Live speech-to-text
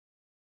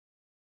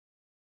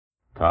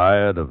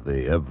Tired of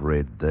the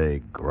everyday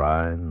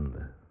grind?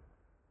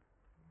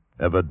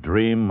 Ever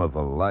dream of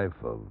a life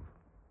of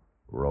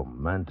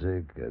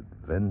romantic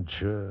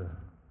adventure?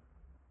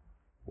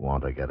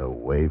 Want to get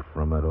away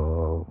from it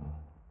all?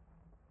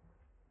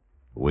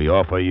 We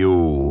offer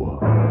you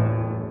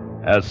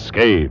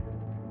Escape.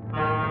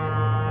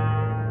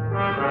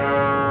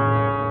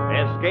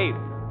 Escape,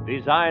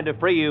 designed to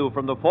free you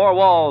from the four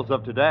walls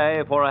of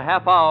today for a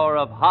half hour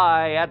of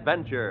high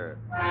adventure.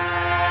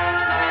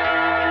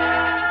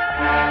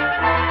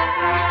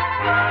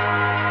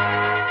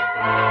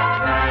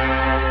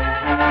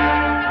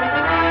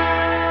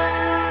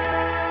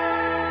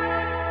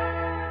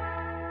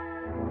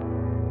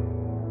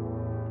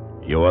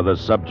 You are the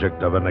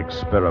subject of an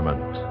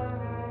experiment.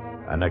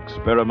 An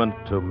experiment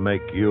to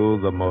make you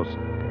the most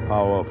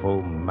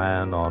powerful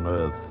man on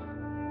earth.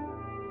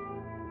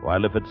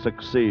 While if it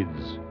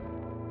succeeds,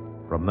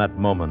 from that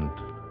moment,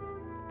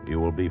 you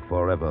will be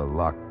forever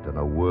locked in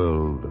a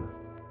world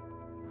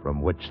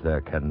from which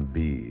there can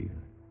be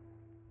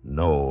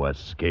no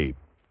escape.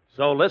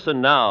 So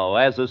listen now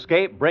as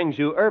Escape brings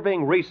you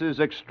Irving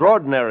Reese's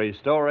extraordinary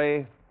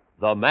story,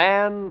 The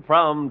Man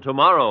from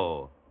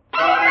Tomorrow.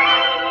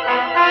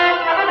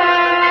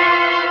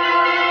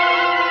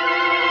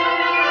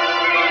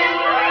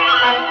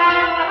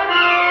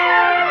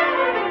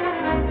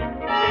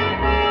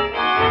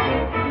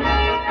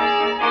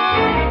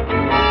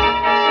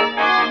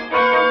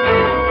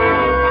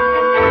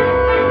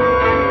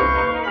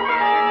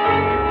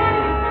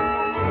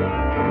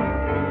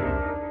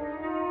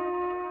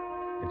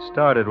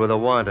 Started with a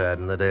want ad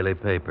in the daily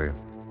paper.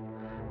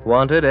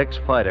 Wanted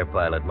ex-fighter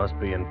pilot must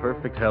be in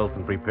perfect health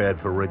and prepared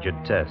for rigid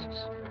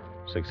tests.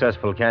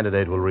 Successful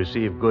candidate will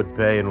receive good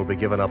pay and will be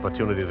given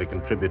opportunity to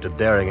contribute to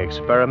daring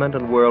experiment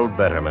and world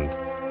betterment.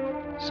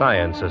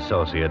 Science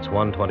Associates,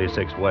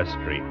 126 West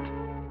Street.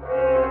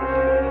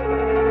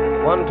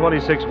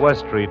 126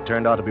 West Street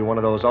turned out to be one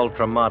of those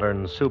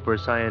ultra-modern,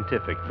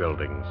 super-scientific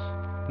buildings.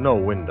 No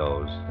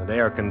windows, and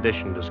air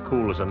conditioned as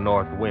cool as a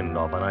north wind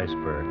off an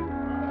iceberg.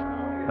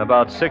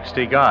 About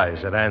 60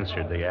 guys had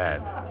answered the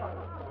ad.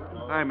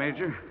 Hi,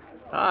 Major.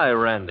 Hi,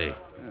 Randy.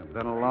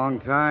 Been a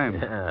long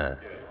time. Yeah.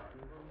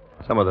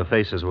 Some of the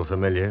faces were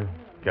familiar,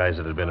 guys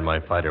that had been in my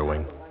fighter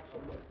wing.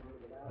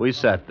 We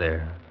sat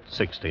there,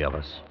 60 of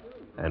us,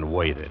 and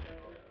waited.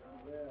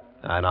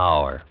 An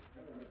hour.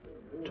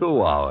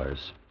 2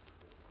 hours.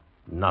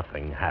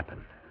 Nothing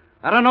happened.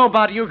 I don't know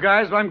about you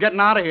guys, but I'm getting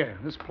out of here.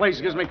 This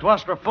place gives me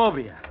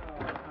claustrophobia.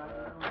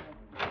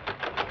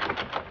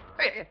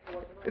 Hey,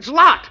 it's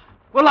locked.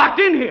 We're locked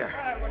in here.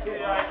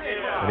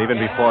 And even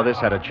before this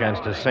had a chance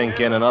to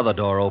sink in, another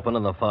door opened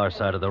on the far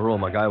side of the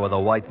room. A guy with a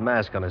white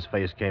mask on his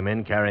face came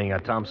in carrying a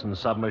Thompson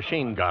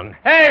submachine gun.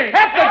 Hey,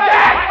 hit the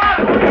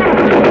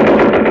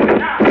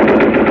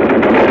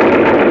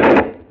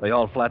deck! They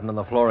all flattened on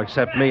the floor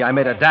except me. I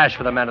made a dash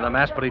for the man in the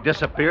mask, but he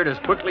disappeared as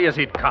quickly as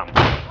he'd come.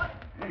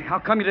 Hey, how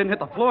come you didn't hit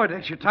the floor,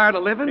 Dix? You tired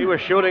of living? He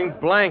was shooting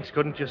blanks,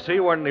 couldn't you see?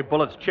 Weren't any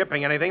bullets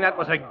chipping anything. That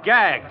was a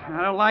gag.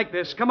 I don't like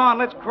this. Come on,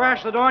 let's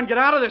crash the door and get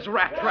out of this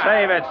rat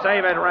trap.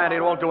 Save it, Randy.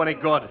 It won't do any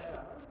good.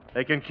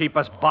 They can keep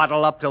us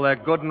bottled up till they're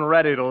good and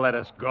ready to let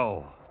us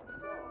go.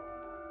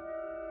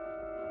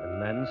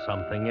 And then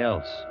something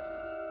else.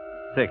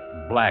 Thick,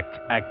 black,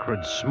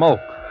 acrid smoke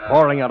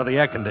pouring out of the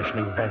air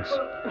conditioning vents.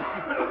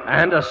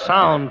 And a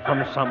sound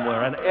from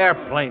somewhere, an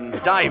airplane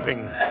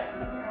diving.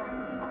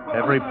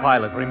 Every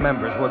pilot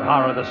remembers with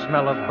horror the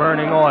smell of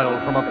burning oil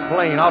from a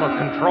plane out of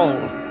control.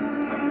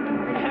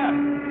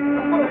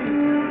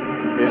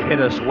 It hit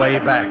us way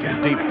back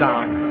and deep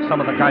down. Some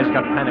of the guys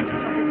got panicky.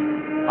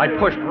 I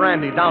pushed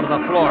Randy down to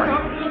the floor.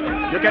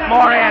 You get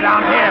more air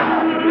down here.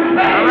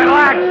 Now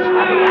relax.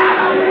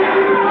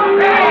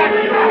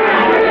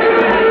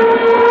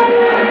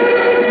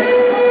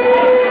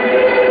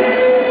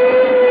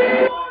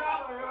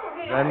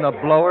 Then the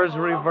blowers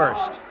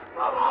reversed.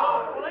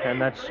 And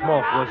that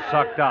smoke was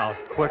sucked out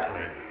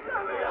quickly.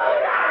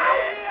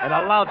 And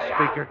a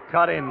loudspeaker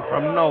cut in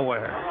from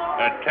nowhere.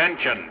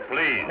 Attention,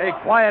 please. Hey,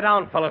 quiet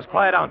down, fellas.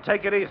 Quiet down.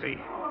 Take it easy.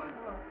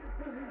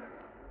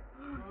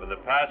 For the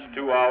past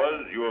 2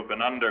 hours, you have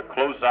been under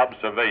close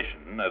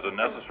observation as a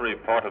necessary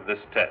part of this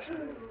test.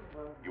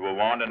 You were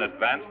warned in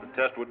advance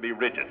the test would be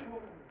rigid.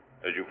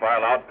 As you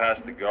file out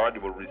past the guard,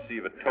 you will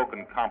receive a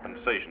token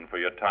compensation for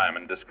your time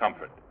and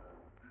discomfort.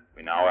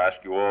 We now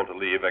ask you all to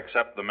leave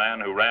except the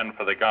man who ran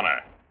for the gunner.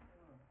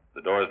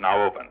 The door is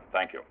now open.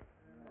 Thank you.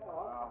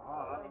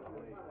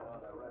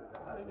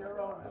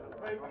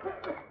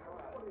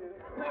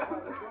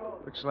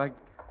 Looks like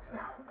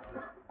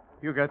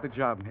you got the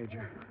job,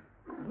 Major.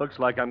 Looks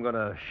like I'm going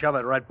to shove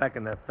it right back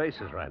in their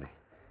faces, Randy.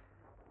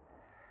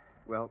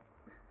 Well,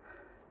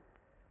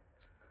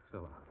 so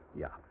long.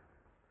 Yeah.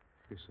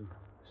 See you soon.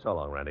 So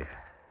long, Randy.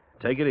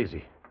 Take it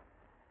easy.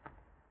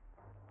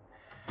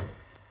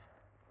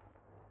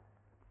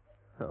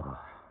 Oh.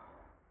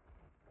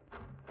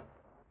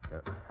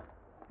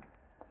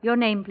 Your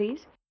name,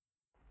 please?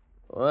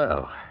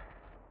 Well,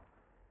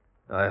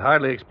 I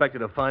hardly expected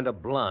to find a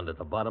blonde at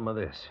the bottom of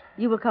this.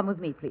 You will come with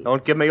me, please.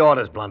 Don't give me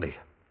orders, Blondie.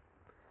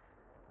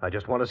 I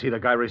just want to see the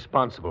guy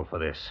responsible for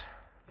this.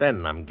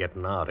 Then I'm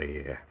getting out of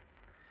here.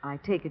 I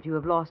take it you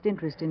have lost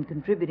interest in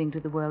contributing to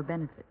the world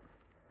benefit.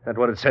 That's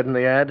what it said in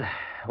the ad?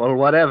 Well,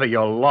 whatever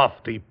your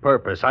lofty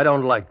purpose, I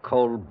don't like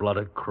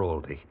cold-blooded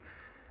cruelty.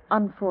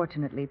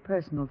 Unfortunately,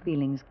 personal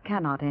feelings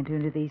cannot enter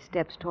into these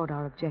steps toward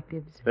our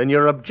objectives. Then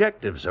your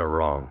objectives are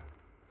wrong.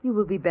 You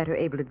will be better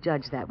able to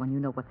judge that when you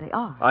know what they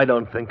are. I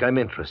don't think I'm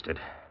interested.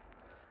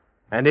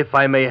 And if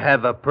I may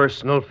have a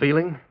personal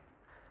feeling,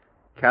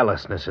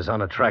 callousness is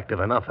unattractive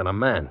enough in a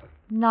man.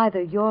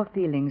 Neither your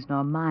feelings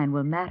nor mine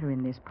will matter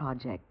in this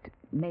project.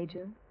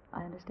 Major,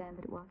 I understand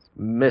that it was?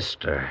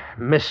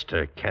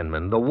 Mr.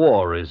 Kenman, the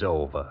war is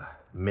over.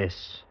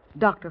 Miss.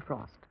 Dr.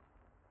 Frost.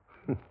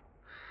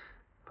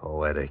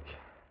 Poetic.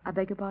 I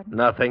beg your pardon?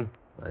 Nothing.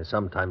 I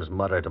sometimes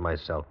mutter to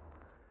myself.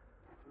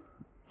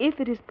 If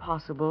it is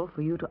possible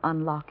for you to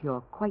unlock your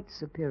quite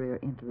superior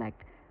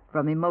intellect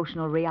from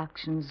emotional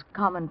reactions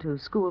common to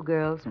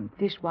schoolgirls and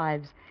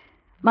fishwives,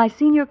 my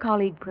senior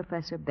colleague,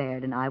 Professor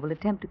Baird, and I will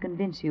attempt to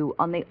convince you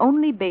on the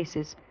only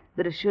basis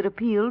that it should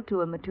appeal to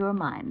a mature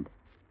mind.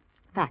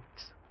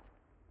 Facts.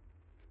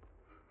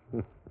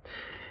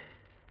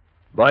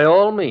 By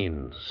all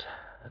means,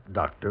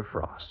 Dr.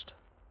 Frost.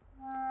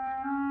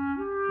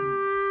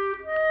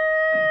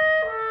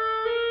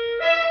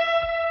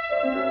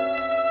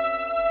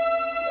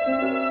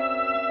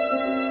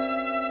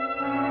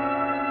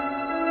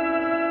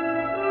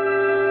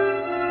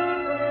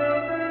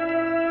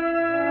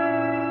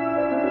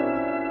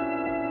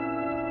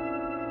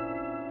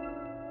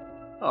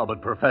 Oh,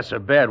 but Professor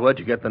Baird, where'd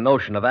you get the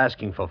notion of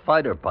asking for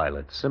fighter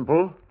pilots?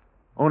 Simple.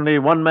 Only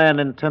 1 man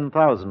in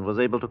 10,000 was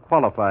able to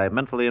qualify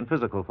mentally and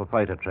physical for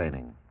fighter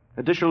training.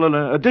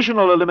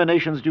 Additional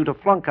eliminations due to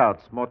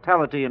flunkouts,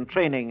 mortality in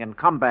training and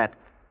combat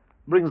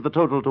brings the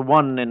total to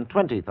 1 in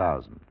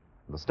 20,000.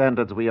 The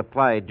standards we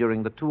applied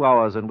during the 2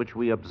 hours in which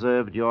we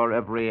observed your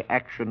every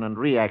action and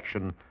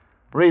reaction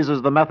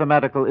raises the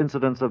mathematical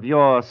incidence of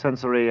your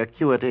sensory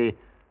acuity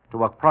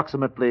to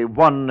approximately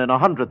 1 in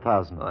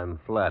 100,000. I'm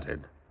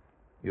flattered.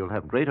 You'll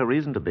have greater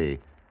reason to be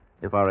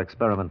if our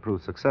experiment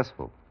proves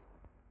successful.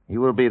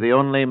 You will be the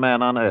only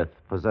man on Earth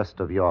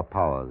possessed of your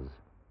powers.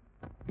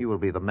 You will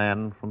be the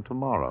man from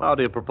tomorrow. How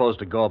do you propose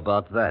to go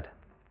about that?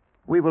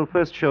 We will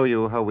first show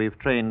you how we've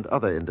trained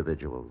other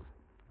individuals.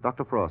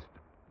 Dr. Frost,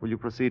 will you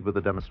proceed with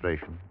the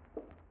demonstration?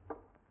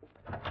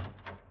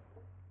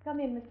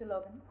 Come in, Mr.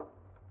 Logan.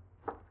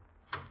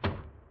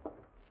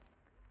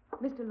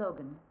 Mr.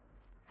 Logan,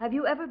 have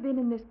you ever been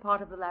in this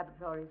part of the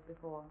laboratories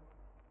before?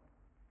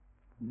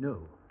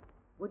 No.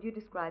 Would you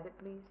describe it,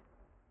 please?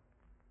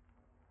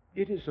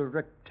 It is a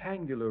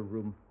rectangular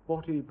room,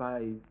 40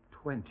 by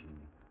 20.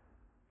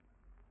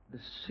 The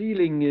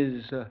ceiling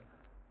is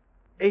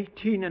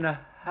 18 and a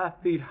half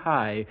feet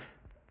high.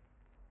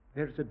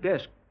 There's a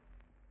desk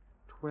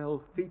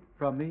 12 feet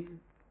from me,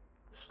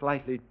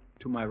 slightly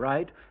to my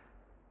right.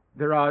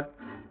 There are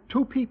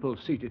 2 people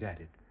seated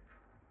at it.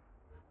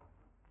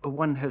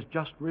 One has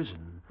just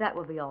risen. That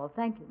will be all.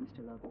 Thank you,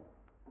 Mr. Logan.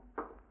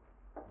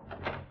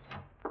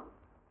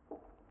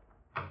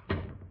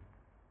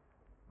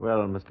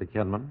 Well, Mr.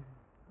 Kenman?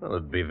 Well,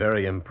 it'd be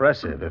very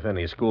impressive if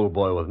any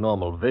schoolboy with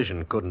normal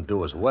vision couldn't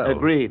do as well.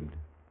 Agreed.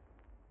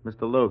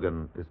 Mr.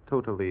 Logan is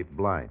totally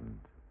blind.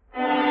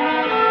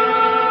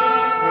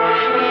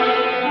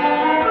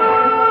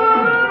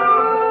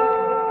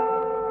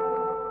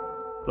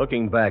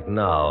 Looking back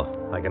now,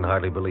 I can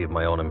hardly believe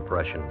my own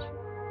impressions.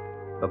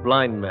 The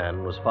blind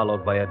man was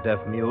followed by a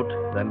deaf mute,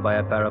 then by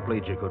a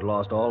paraplegic who'd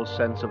lost all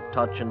sense of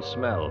touch and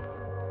smell.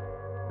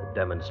 The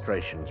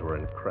demonstrations were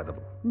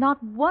incredible.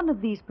 Not one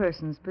of these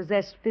persons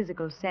possessed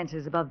physical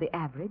senses above the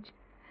average.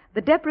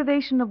 The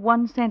deprivation of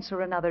one sense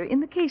or another, in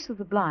the case of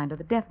the blind or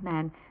the deaf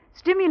man,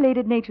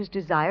 stimulated nature's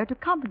desire to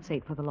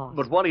compensate for the loss.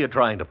 But what are you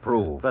trying to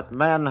prove? That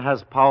man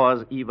has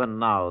powers even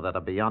now that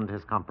are beyond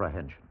his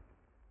comprehension.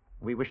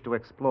 We wish to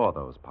explore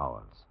those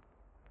powers.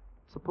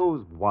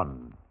 Suppose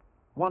one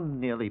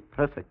nearly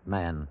perfect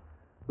man,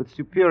 with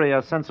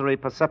superior sensory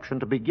perception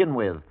to begin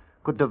with,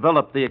 could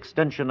develop the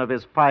extension of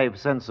his 5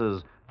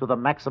 senses to the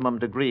maximum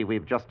degree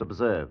we've just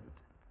observed.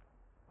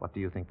 What do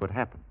you think would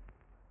happen?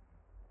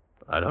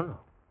 I don't know.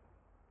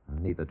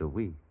 Neither do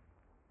we.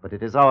 But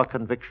it is our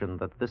conviction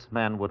that this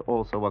man would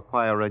also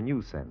acquire a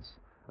new sense,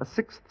 a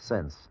 6th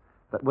sense,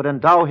 that would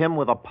endow him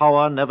with a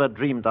power never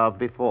dreamed of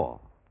before.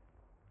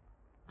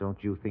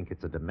 Don't you think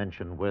it's a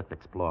dimension worth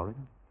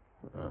exploring?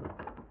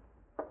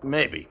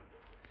 Maybe.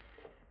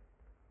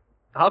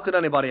 How could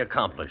anybody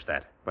accomplish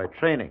that? By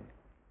training.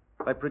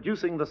 By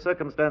producing the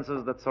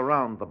circumstances that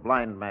surround the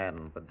blind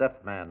man, the deaf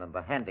man, and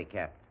the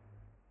handicapped.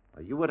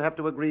 You would have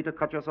to agree to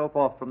cut yourself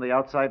off from the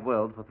outside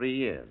world for 3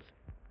 years.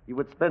 You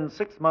would spend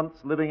 6 months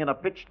living in a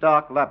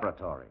pitch-dark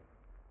laboratory.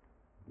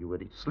 You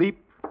would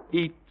sleep,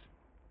 eat,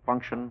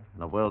 function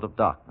in a world of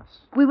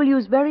darkness. We will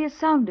use various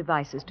sound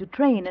devices to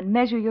train and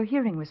measure your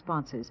hearing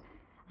responses.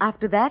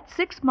 After that,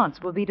 6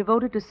 months will be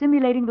devoted to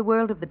simulating the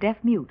world of the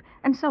deaf-mute,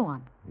 and so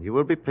on. You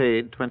will be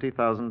paid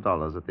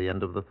 $20,000 at the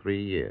end of the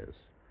 3 years.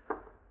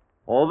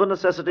 All the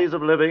necessities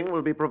of living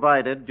will be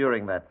provided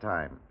during that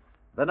time.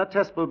 Then a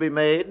test will be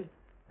made,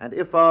 and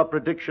if our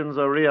predictions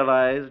are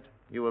realized,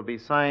 you will be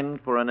signed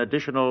for an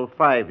additional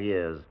 5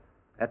 years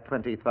at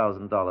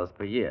 $20,000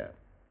 per year.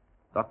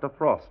 Dr.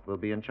 Frost will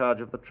be in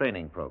charge of the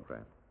training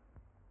program.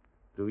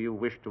 Do you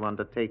wish to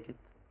undertake it?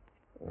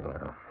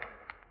 Well,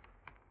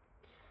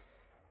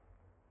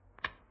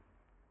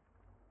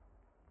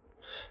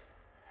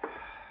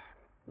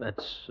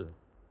 that's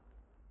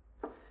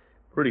a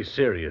pretty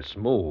serious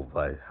move.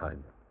 I'd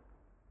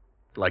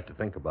like to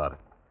think about it.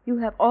 You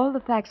have all the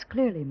facts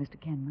clearly, Mr.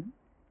 Kenman.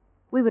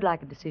 We would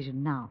like a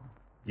decision now.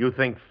 You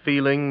think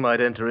feeling might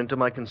enter into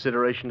my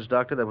considerations,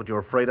 Doctor? That what you're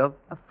afraid of?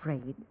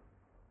 Afraid?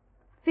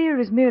 Fear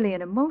is merely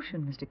an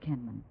emotion, Mr.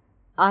 Kenman.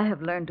 I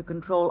have learned to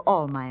control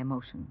all my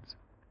emotions.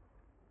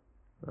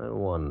 I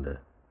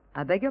wonder.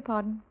 I beg your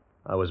pardon?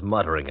 I was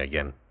muttering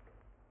again.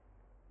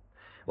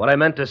 What I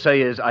meant to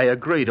say is I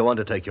agree to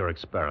undertake your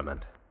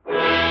experiment.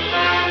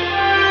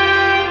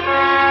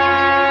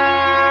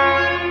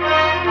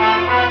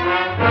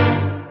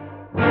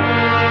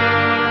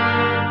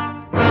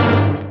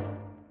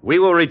 We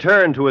will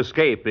return to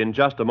Escape in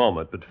just a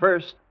moment, but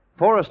first,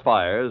 forest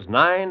fires,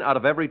 9 out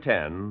of every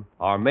 10,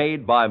 are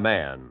made by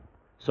man.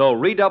 So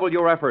redouble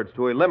your efforts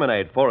to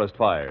eliminate forest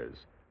fires.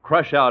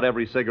 Crush out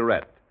every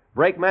cigarette.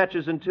 Break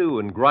matches in two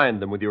and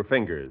grind them with your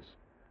fingers.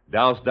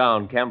 Douse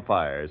down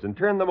campfires and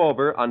turn them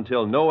over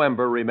until no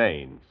ember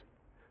remains.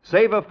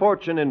 Save a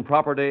fortune in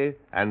property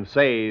and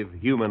save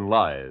human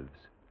lives.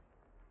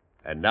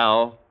 And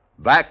now,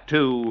 back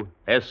to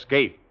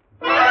Escape.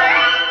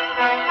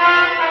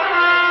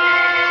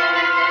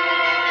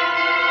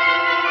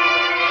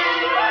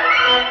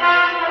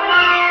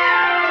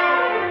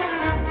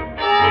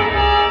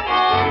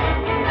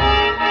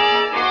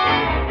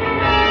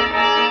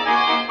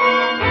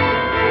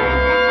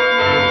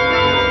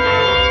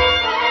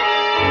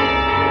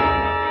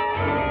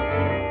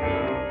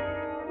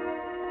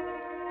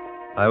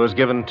 I was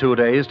given 2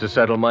 days to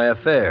settle my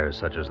affairs,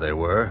 such as they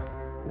were.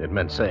 It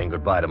meant saying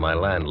goodbye to my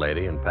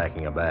landlady and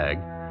packing a bag.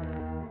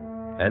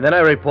 And then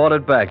I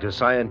reported back to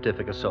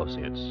Scientific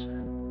Associates,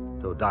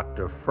 to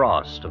Dr.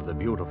 Frost of the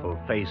beautiful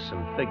face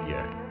and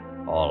figure,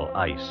 all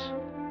ice,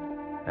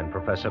 and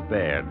Professor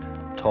Baird,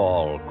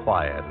 tall,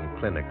 quiet, and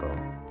clinical.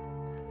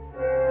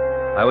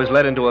 I was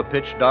led into a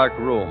pitch-dark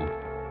room,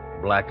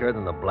 blacker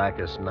than the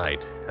blackest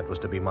night. That was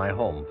to be my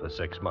home for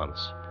 6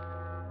 months.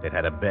 It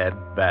had a bed,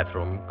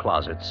 bathroom,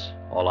 closets.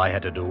 All I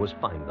had to do was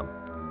find them.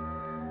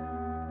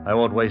 I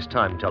won't waste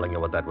time telling you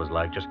what that was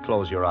like. Just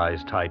close your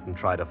eyes tight and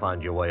try to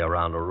find your way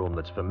around a room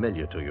that's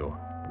familiar to you,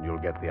 and you'll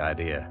get the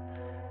idea.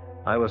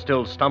 I was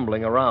still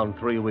stumbling around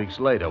 3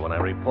 weeks later when I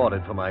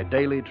reported for my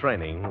daily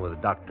training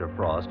with Dr.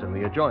 Frost in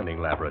the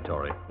adjoining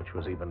laboratory, which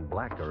was even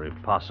blacker if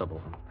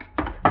possible.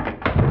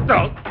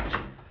 No!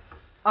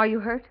 Are you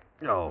hurt?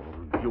 No,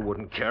 you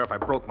wouldn't care if I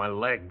broke my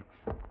leg.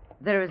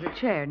 There is a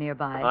chair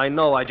nearby. I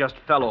know, I just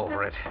fell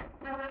over it.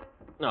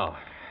 No.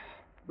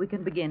 We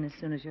can begin as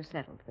soon as you're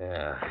settled.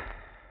 Yeah.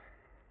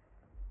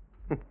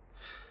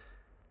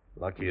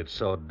 Lucky it's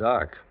so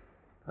dark.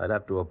 I'd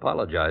have to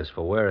apologize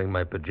for wearing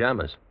my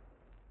pajamas.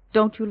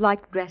 Don't you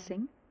like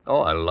dressing? Oh,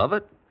 I love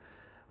it.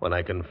 When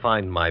I can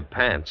find my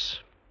pants.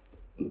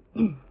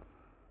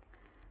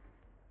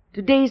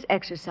 Today's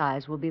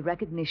exercise will be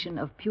recognition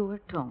of pure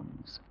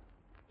tones.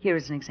 Here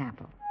is an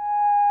example.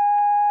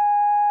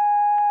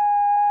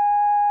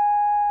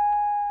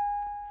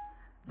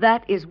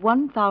 That is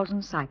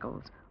 1,000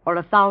 cycles, or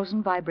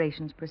 1,000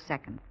 vibrations per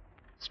second,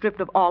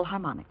 stripped of all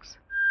harmonics.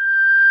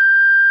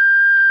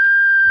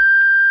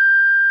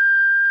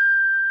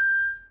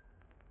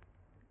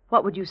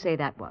 What would you say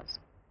that was?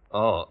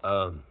 Oh,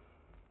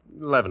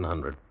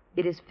 1,100.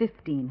 It is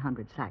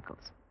 1,500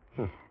 cycles.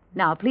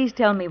 Now, please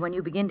tell me when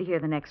you begin to hear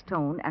the next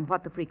tone and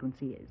what the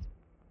frequency is.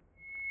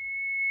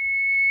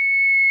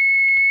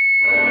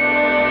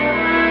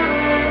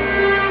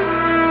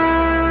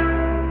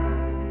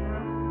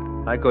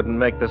 I couldn't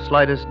make the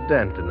slightest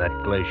dent in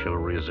that glacial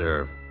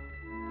reserve.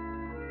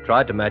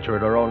 Tried to match her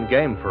at her own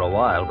game for a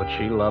while, but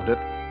she loved it,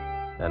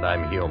 and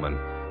I'm human.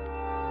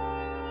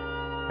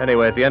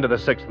 Anyway, at the end of the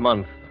 6th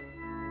month,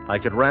 I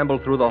could ramble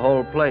through the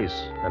whole place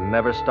and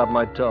never stub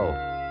my toe.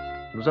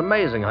 It was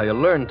amazing how you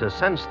learned to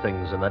sense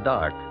things in the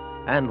dark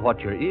and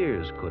what your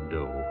ears could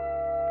do.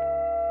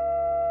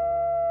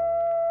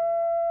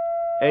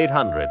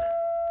 800.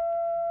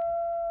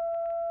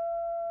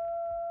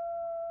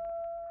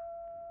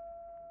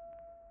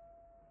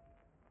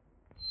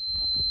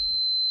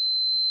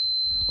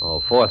 Oh,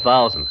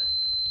 4,000.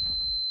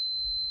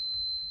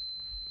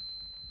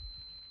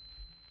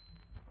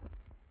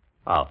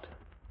 Out.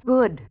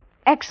 Good.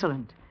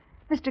 Excellent.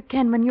 Mr.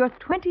 Kenman, you're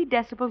 20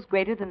 decibels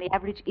greater than the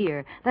average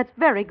ear. That's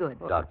very good.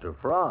 Dr.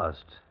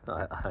 Frost,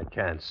 I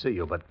can't see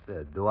you, but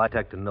do I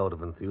detect a note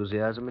of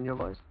enthusiasm in your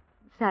voice?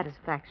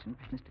 Satisfaction,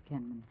 Mr.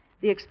 Kenman.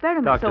 The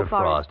experiment Dr. so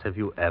far Frost, have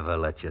you ever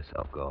let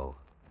yourself go?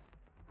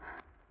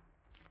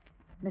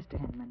 Mr.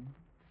 Henman,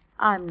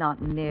 I'm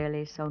not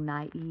nearly so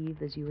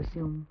naive as you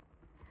assume.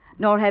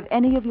 nor have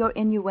any of your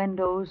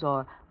innuendos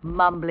or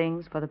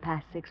mumblings for the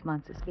past 6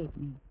 months escaped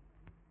me.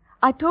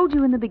 I told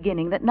you in the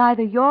beginning that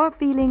neither your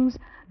feelings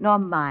nor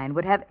mine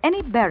would have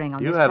any bearing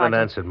on You this haven't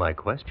project. answered my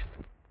question.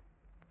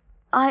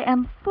 I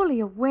am fully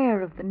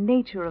aware of the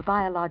nature of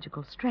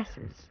biological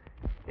stresses.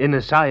 In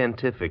a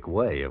scientific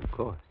way, of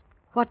course.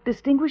 What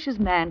distinguishes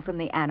man from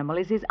the animal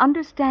is his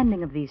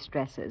understanding of these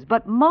stresses,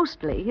 but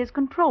mostly his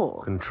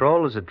control.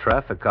 Control is a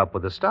traffic cop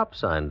with a stop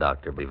sign,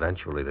 Doctor, but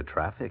eventually the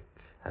traffic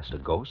has to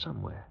go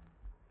somewhere.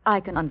 I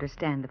can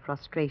understand the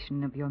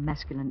frustration of your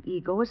masculine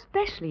ego,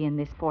 especially in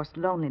this forced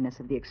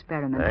loneliness of the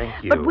experiment.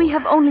 Thank you. But we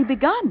have only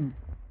begun.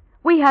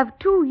 We have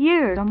 2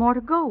 years or more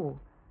to go.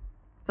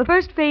 The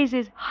first phase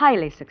is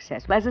highly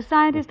successful. As a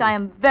scientist, I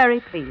am very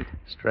pleased.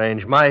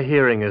 Strange. My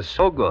hearing is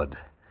so good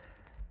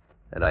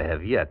that I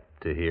have yet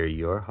to hear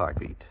your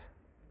heartbeat.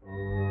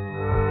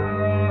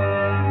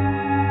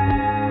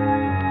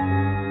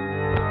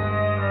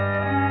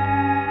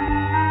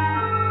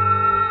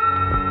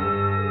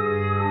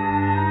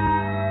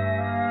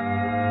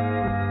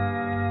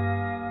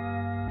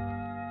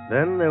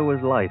 Then there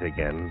was light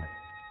again,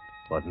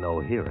 but no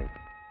hearing.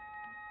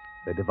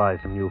 They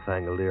devised some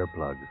newfangled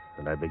earplugs,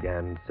 and I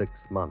began 6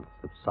 months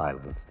of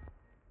silence.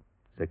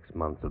 6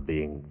 months of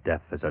being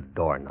deaf as a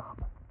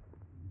doorknob.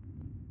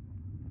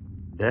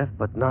 Deaf,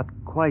 but not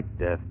quite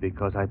deaf,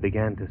 because I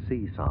began to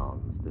see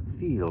sounds, to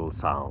feel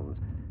sounds,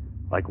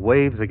 like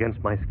waves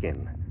against my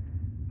skin.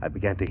 I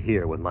began to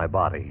hear with my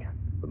body,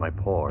 with my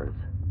pores.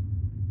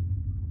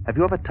 Have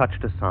you ever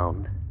touched a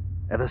sound?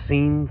 Ever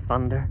seen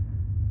thunder?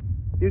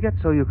 You get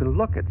so you can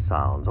look at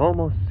sounds,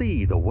 almost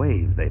see the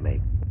waves they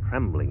make,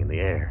 trembling in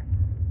the air.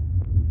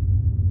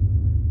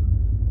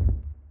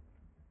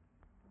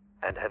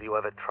 And have you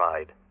ever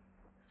tried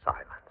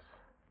silence?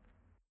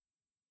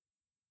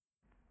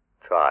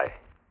 Try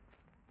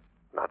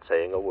not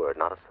saying a word,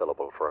 not a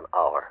syllable, for an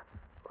hour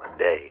or a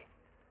day.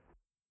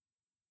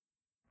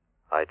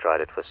 I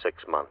tried it for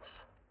 6 months,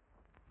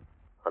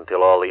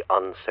 until all the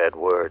unsaid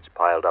words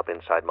piled up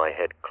inside my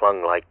head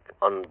clung like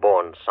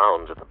unborn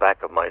sounds at the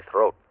back of my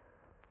throat.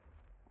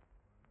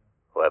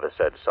 Whoever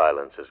said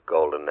silence is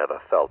golden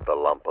never felt the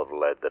lump of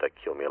lead that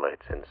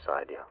accumulates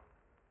inside you.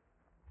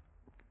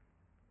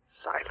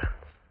 Silence.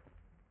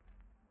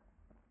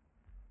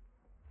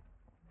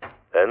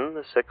 Then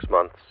the 6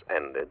 months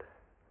ended,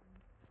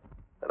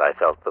 and I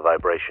felt the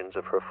vibrations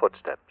of her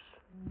footsteps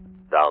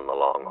down the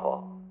long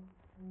hall.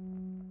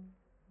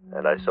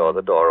 And I saw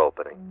the door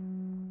opening,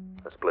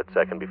 a split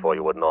second before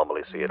you would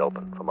normally see it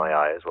open, for my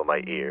eyes were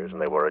my ears, and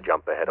they were a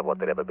jump ahead of what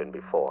they'd ever been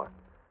before.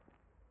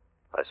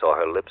 I saw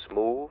her lips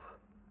move,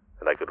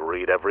 and I could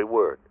read every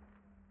word.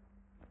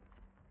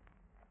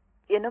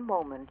 In a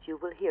moment, you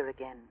will hear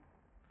again.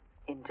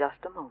 In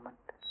just a moment.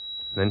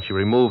 Then she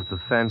removed the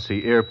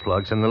fancy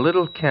earplugs, and the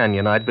little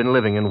canyon I'd been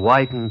living in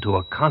widened to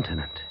a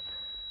continent.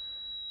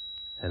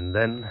 And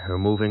then her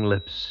moving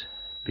lips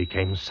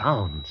became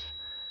sounds.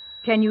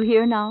 Can you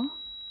hear now?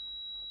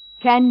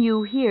 Can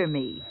you hear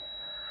me?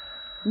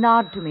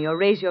 Nod to me or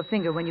raise your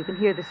finger when you can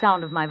hear the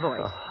sound of my voice.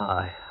 Oh,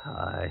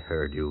 I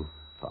heard you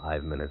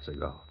 5 minutes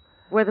ago.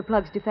 Were the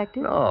plugs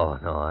defective? No,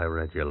 I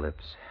read your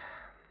lips.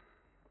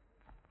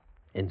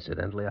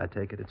 Incidentally, I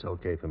take it it's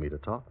okay for me to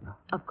talk now.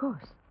 Of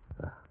course.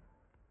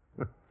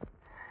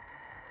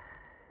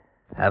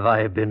 Have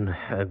I been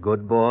a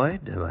good boy?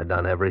 Have I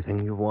done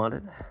everything you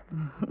wanted?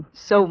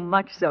 So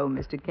much so,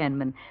 Mr.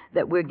 Kenman,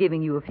 that we're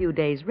giving you a few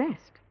days'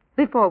 rest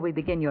before we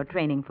begin your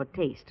training for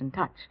taste and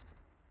touch.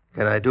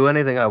 Can I do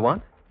anything I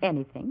want?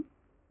 Anything,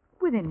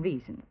 within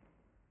reason.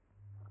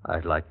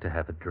 I'd like to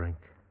have a drink.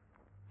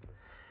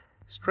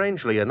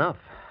 Strangely enough,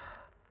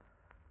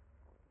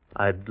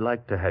 I'd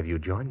like to have you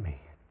join me.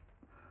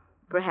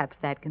 Perhaps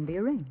that can be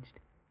arranged.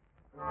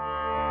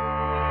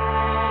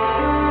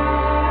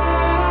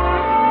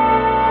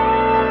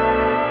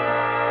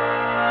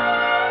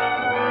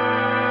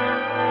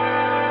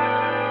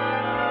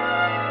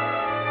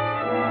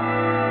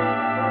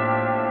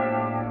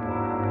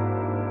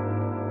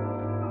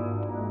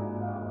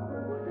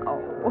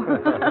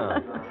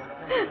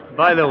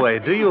 By the way,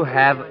 do you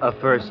have a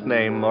first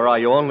name, or are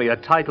you only a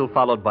title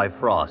followed by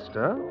Frost,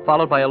 huh?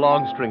 Followed by a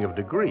long string of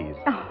degrees?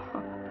 Oh,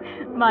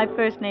 my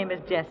first name is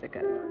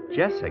Jessica.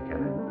 Jessica?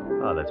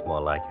 Oh, that's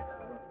more like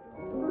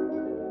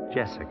it.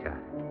 Jessica.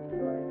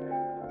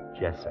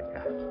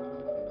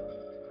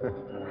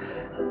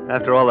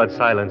 After all that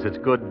silence, it's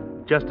good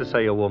just to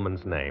say a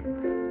woman's name.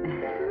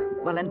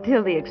 Well,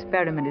 until the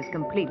experiment is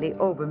completely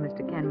over,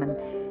 Mr. Kenman,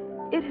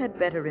 it had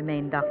better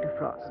remain Dr.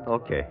 Frost.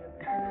 Okay.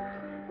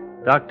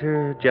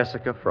 Dr.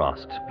 Jessica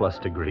Frost, plus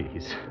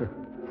degrees.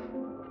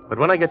 But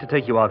when I get to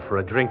take you out for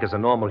a drink as a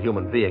normal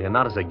human being and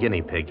not as a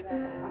guinea pig,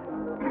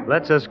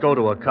 let's us go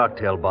to a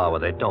cocktail bar where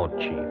they don't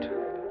cheat.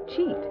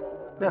 Cheat?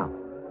 No.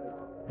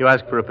 You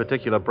ask for a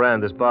particular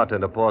brand, this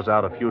bartender pours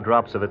out a few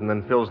drops of it and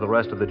then fills the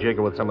rest of the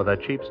jigger with some of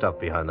that cheap stuff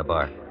behind the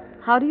bar.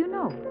 How do you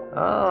know?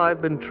 Oh,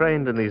 I've been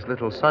trained in these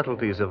little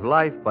subtleties of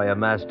life by a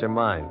master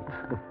mind.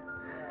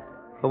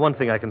 For one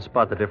thing, I can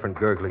spot the different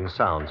gurgling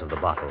sounds of the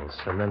bottles.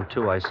 And then,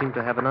 too, I seem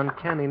to have an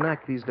uncanny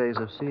knack these days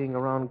of seeing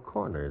around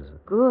corners.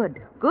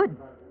 Good, good.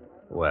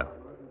 Well,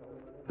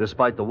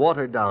 despite the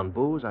watered-down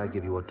booze, I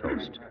give you a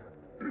toast.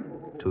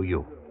 To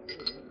you.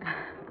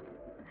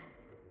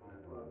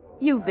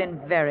 You've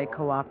been very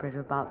cooperative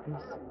about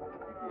this.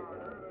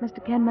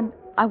 Mr. Kenman,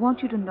 I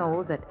want you to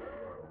know that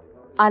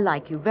I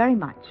like you very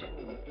much.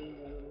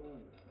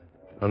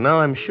 Well, now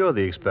I'm sure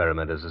the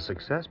experiment is a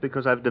success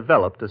because I've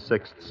developed a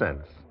sixth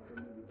sense.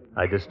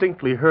 I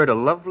distinctly heard a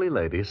lovely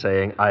lady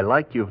saying, "I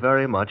like you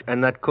very much,"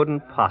 and that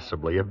couldn't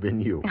possibly have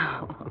been you.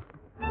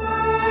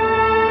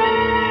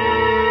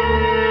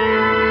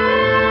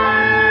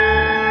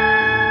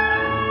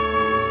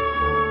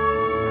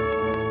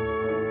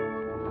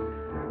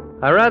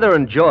 I rather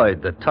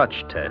enjoyed the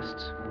touch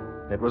tests.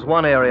 It was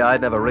one area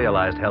I'd never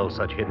realized held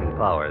such hidden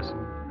powers.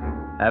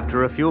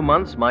 After a few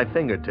months, my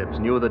fingertips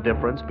knew the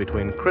difference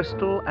between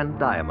crystal and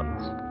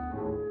diamonds.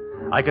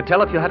 I could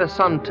tell if you had a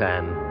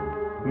suntan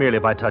merely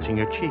by touching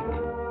your cheek.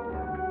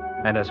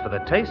 And as for the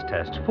taste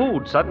test,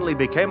 food suddenly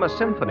became a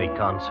symphony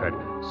concert.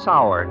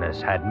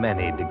 Sourness had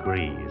many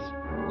degrees.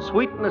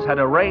 Sweetness had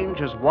a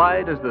range as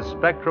wide as the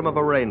spectrum of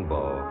a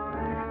rainbow.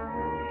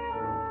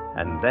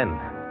 And then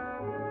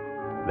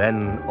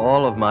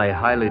all of my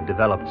highly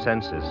developed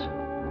senses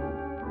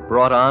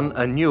brought on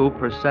a new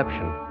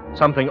perception,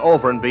 something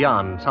over and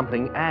beyond,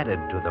 something added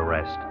to the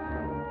rest,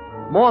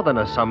 more than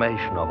a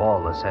summation of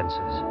all the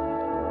senses.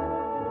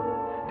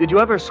 Did you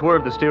ever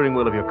swerve the steering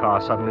wheel of your car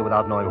suddenly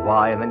without knowing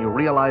why, and then you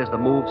realized the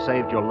move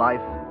saved your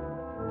life?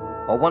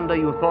 Or one day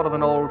you thought of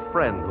an old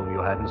friend whom you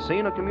hadn't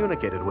seen or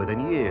communicated with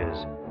in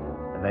years,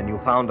 and then you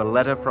found a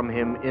letter from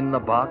him in the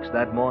box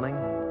that morning?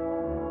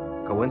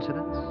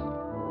 Coincidence?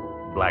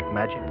 Black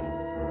magic?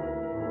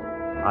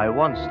 I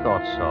once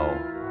thought so.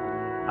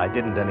 I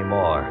didn't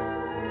anymore.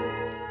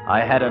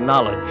 I had a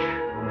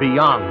knowledge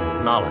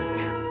beyond knowledge.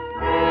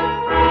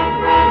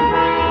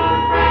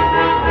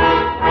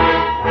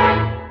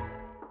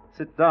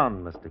 Sit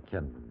down, Mr.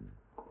 Kenman.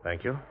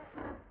 Thank you.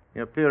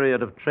 Your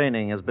period of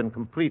training has been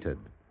completed.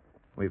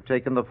 We've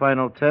taken the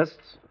final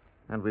tests,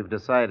 and we've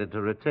decided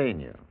to retain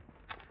you.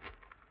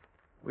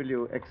 Will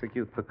you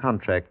execute the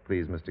contract,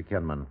 please, Mr.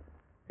 Kenman?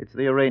 It's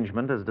the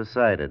arrangement as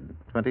decided.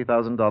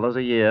 $20,000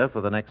 a year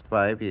for the next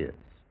 5 years.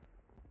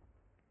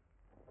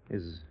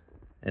 Is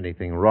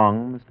anything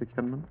wrong, Mr.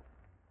 Kenman?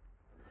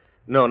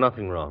 No,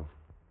 nothing wrong.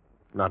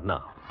 Not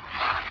now.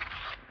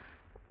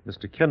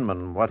 Mr.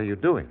 Kenman, what are you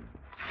doing?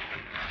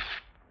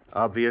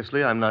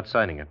 Obviously, I'm not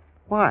signing it.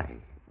 Why?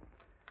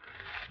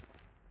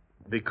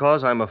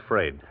 Because I'm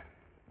afraid.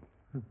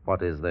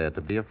 What is there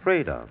to be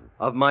afraid of?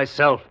 Of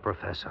myself,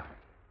 Professor.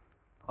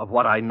 Of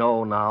what I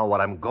know now,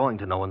 what I'm going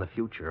to know in the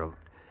future.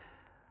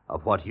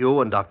 Of what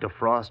you and Dr.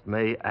 Frost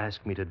may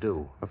ask me to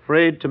do.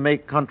 Afraid to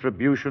make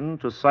contribution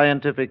to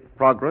scientific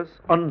progress,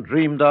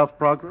 undreamed of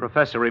progress?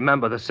 Professor,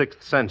 remember the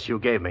sixth sense you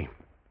gave me.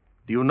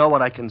 Do you know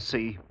what I can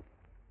see?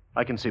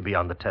 I can see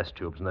beyond the test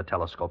tubes and the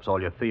telescopes, all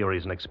your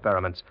theories and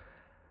experiments.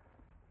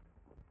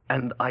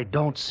 And I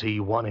don't see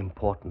one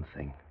important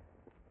thing.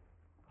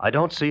 I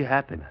don't see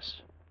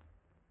happiness.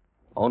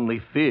 Only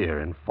fear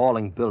in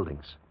falling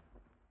buildings.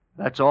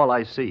 That's all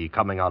I see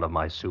coming out of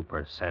my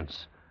super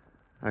sense.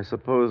 I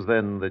suppose,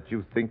 then, that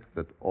you think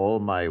that all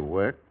my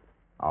work,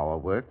 our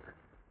work,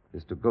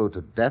 is to go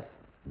to death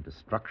and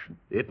destruction?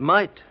 It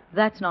might.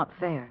 That's not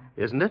fair.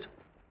 Isn't it?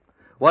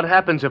 What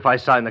happens if I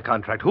sign the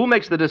contract? Who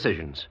makes the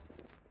decisions?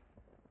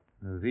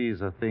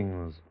 These are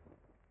things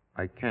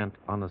I can't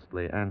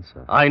honestly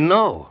answer. I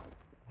know.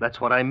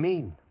 That's what I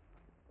mean.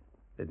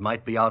 It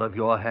might be out of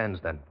your hands,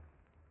 then.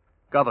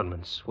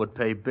 Governments would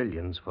pay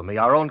billions for me.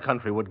 Our own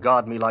country would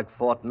guard me like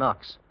Fort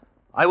Knox.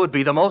 I would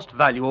be the most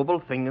valuable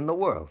thing in the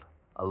world.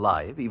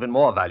 Alive, even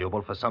more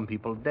valuable for some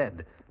people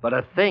dead. But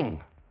a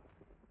thing,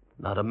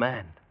 not a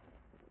man.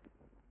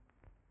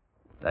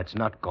 That's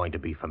not going to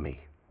be for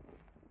me.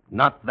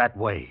 Not that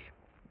way.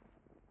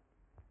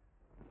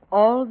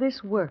 All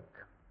this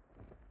work,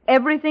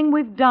 everything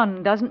we've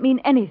done doesn't mean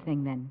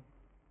anything, then.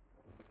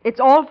 It's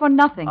all for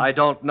nothing. I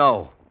don't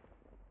know.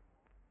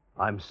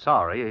 I'm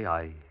sorry.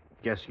 I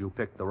guess you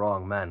picked the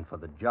wrong man for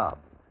the job.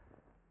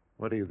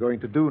 What are you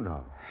going to do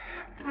now?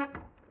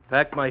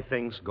 Pack my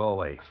things, go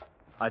away.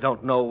 I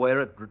don't know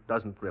where. It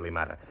doesn't really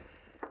matter.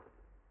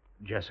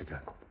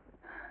 Jessica,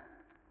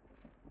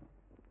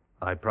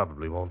 I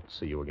probably won't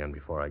see you again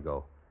before I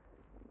go.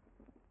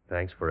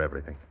 Thanks for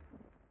everything.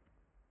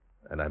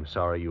 And I'm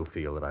sorry you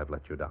feel that I've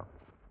let you down.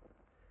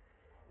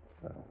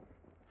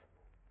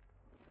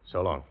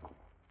 So long.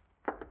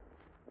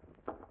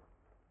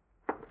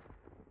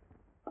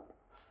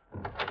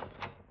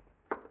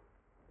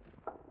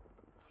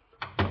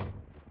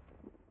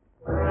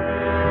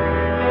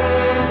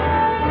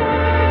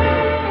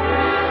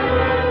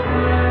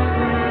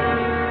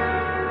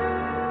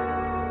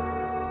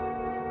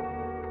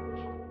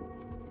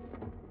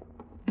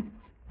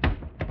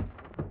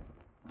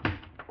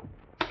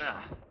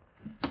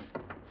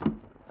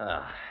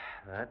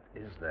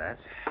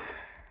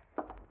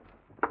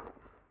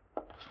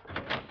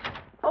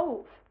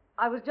 Oh,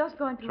 I was just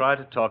going to... Try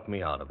to talk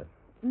me out of it.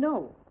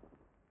 No.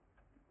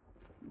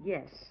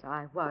 Yes,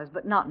 I was,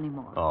 but not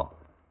anymore. Oh.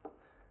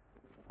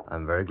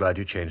 I'm very glad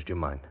you changed your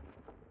mind.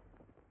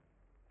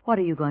 What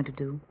are you going to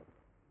do?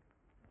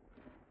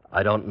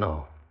 I don't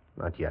know.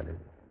 Not yet. It's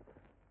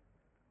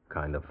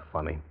kind of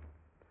funny.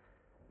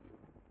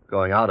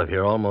 Going out of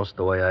here almost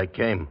the way I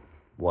came.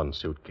 One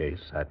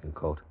suitcase, hat and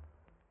coat.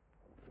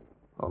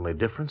 Only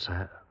difference,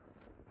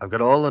 I've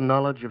got all the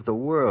knowledge of the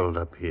world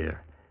up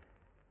here.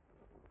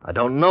 I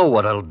don't know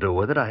what I'll do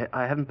with it. I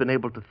haven't been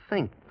able to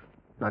think,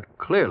 not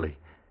clearly.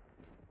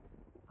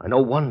 I know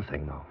one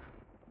thing, though.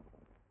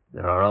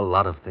 There are a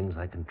lot of things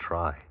I can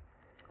try.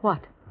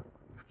 What?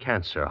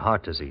 Cancer,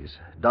 heart disease,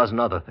 a dozen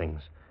other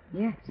things.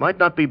 Yes. Might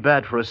not be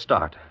bad for a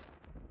start.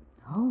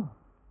 Oh,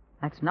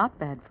 that's not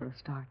bad for a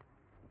start.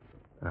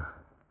 Ah.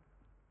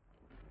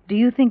 Do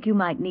you think you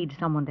might need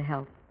someone to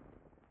help?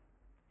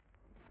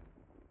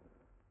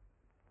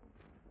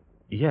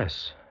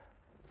 Yes.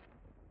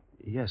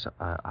 Yes,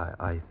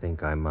 I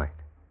think I might.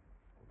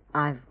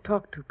 I've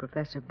talked to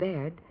Professor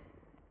Baird.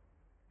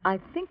 I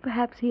think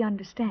perhaps he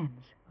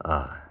understands.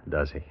 Ah,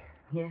 does he?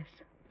 Yes.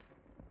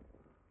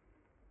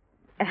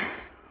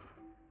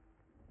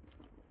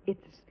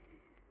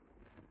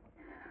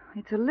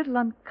 It's a little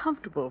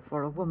uncomfortable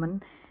for a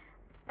woman.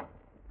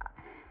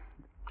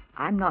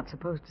 I'm not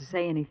supposed to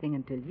say anything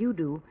until you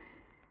do.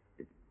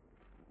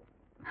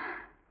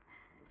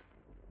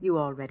 You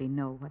already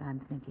know what I'm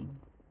thinking,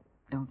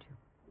 don't you?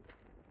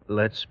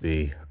 Let's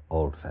be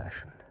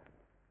old-fashioned.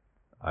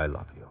 I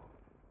love you.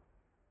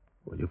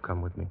 Will you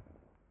come with me?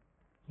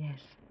 Yes.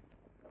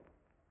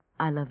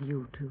 I love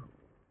you, too.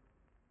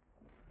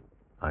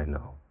 I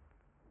know.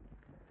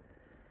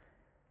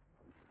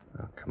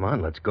 Now, come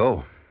on, let's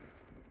go.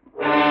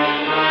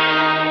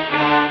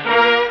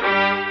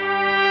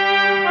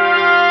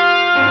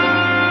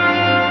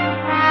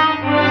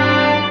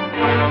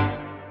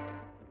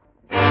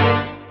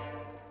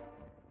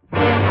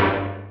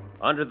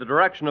 Under the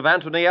direction of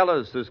Anthony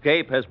Ellis,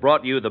 Escape has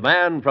brought you The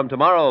Man from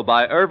Tomorrow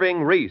by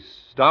Irving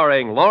Reese,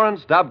 starring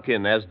Lawrence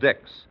Dobkin as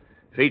Dix.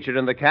 Featured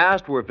in the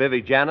cast were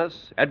Vivi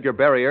Janis, Edgar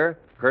Barrier,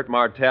 Kurt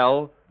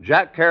Martell,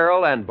 Jack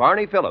Carroll, and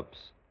Barney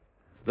Phillips.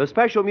 The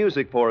special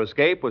music for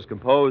Escape was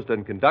composed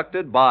and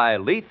conducted by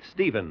Leith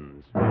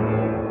Stevens.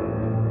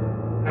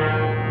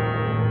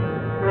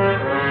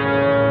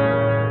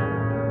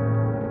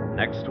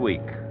 Next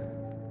week,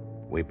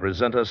 we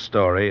present a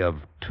story of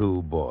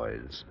two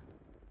boys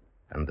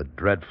and the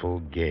dreadful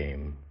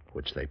game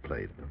which they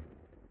played.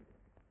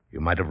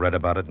 You might have read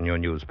about it in your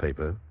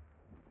newspaper.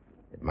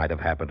 It might have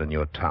happened in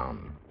your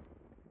town.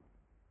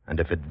 And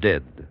if it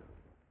did,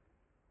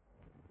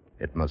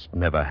 it must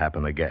never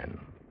happen again.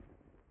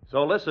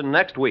 So listen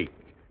next week,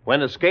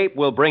 when Escape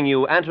will bring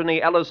you Anthony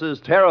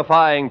Ellis's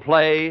terrifying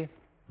play,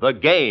 The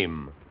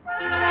Game.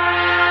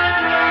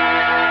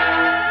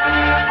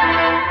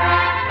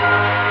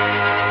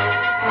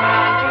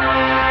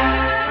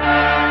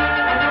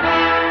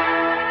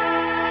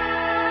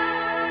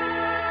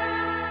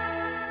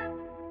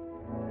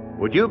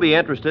 Would you be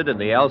interested in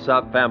the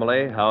Alsop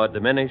family, how it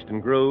diminished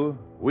and grew?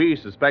 We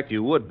suspect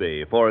you would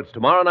be, for it's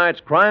tomorrow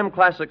night's Crime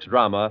Classics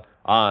drama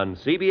on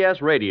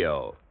CBS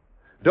Radio.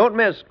 Don't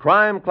miss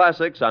Crime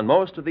Classics on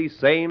most of these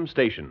same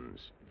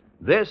stations.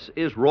 This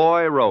is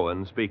Roy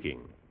Rowan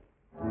speaking.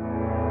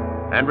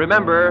 And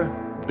remember,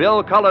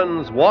 Bill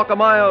Cullen's Walk a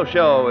Mile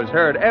show is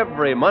heard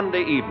every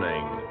Monday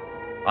evening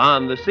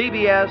on the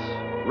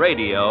CBS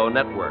Radio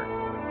Network.